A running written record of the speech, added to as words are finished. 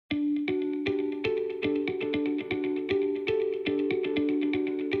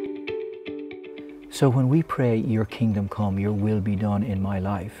So when we pray, your kingdom come, your will be done in my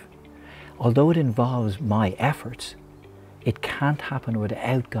life, although it involves my efforts, it can't happen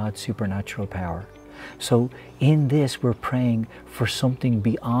without God's supernatural power. So in this, we're praying for something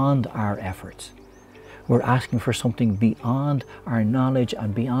beyond our efforts. We're asking for something beyond our knowledge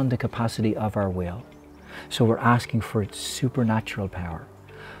and beyond the capacity of our will. So we're asking for supernatural power.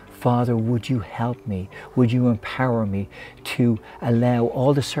 Father, would you help me? Would you empower me to allow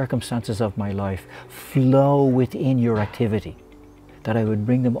all the circumstances of my life flow within your activity? That I would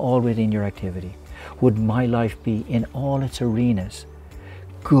bring them all within your activity. Would my life be in all its arenas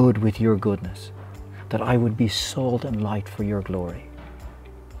good with your goodness? That I would be salt and light for your glory.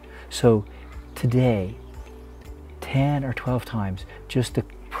 So today, 10 or 12 times, just the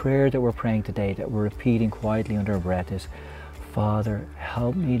prayer that we're praying today, that we're repeating quietly under our breath is, Father,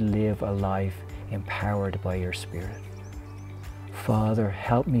 help me live a life empowered by your Spirit. Father,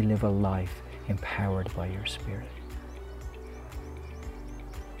 help me live a life empowered by your Spirit.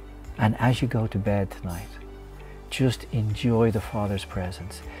 And as you go to bed tonight, just enjoy the Father's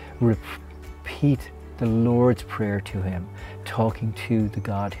presence. Repeat the Lord's Prayer to Him, talking to the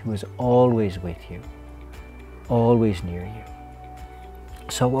God who is always with you, always near you.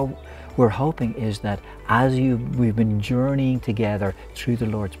 So what we're hoping is that as we've been journeying together through the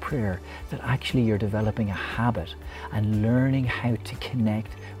Lord's Prayer, that actually you're developing a habit and learning how to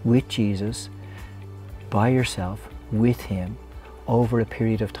connect with Jesus by yourself, with Him, over a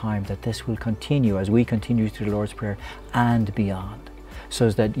period of time, that this will continue as we continue through the Lord's Prayer and beyond, so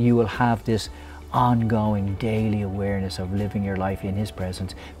that you will have this ongoing daily awareness of living your life in His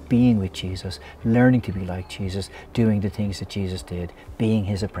presence, being with Jesus, learning to be like Jesus, doing the things that Jesus did, being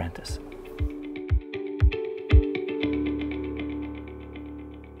His apprentice.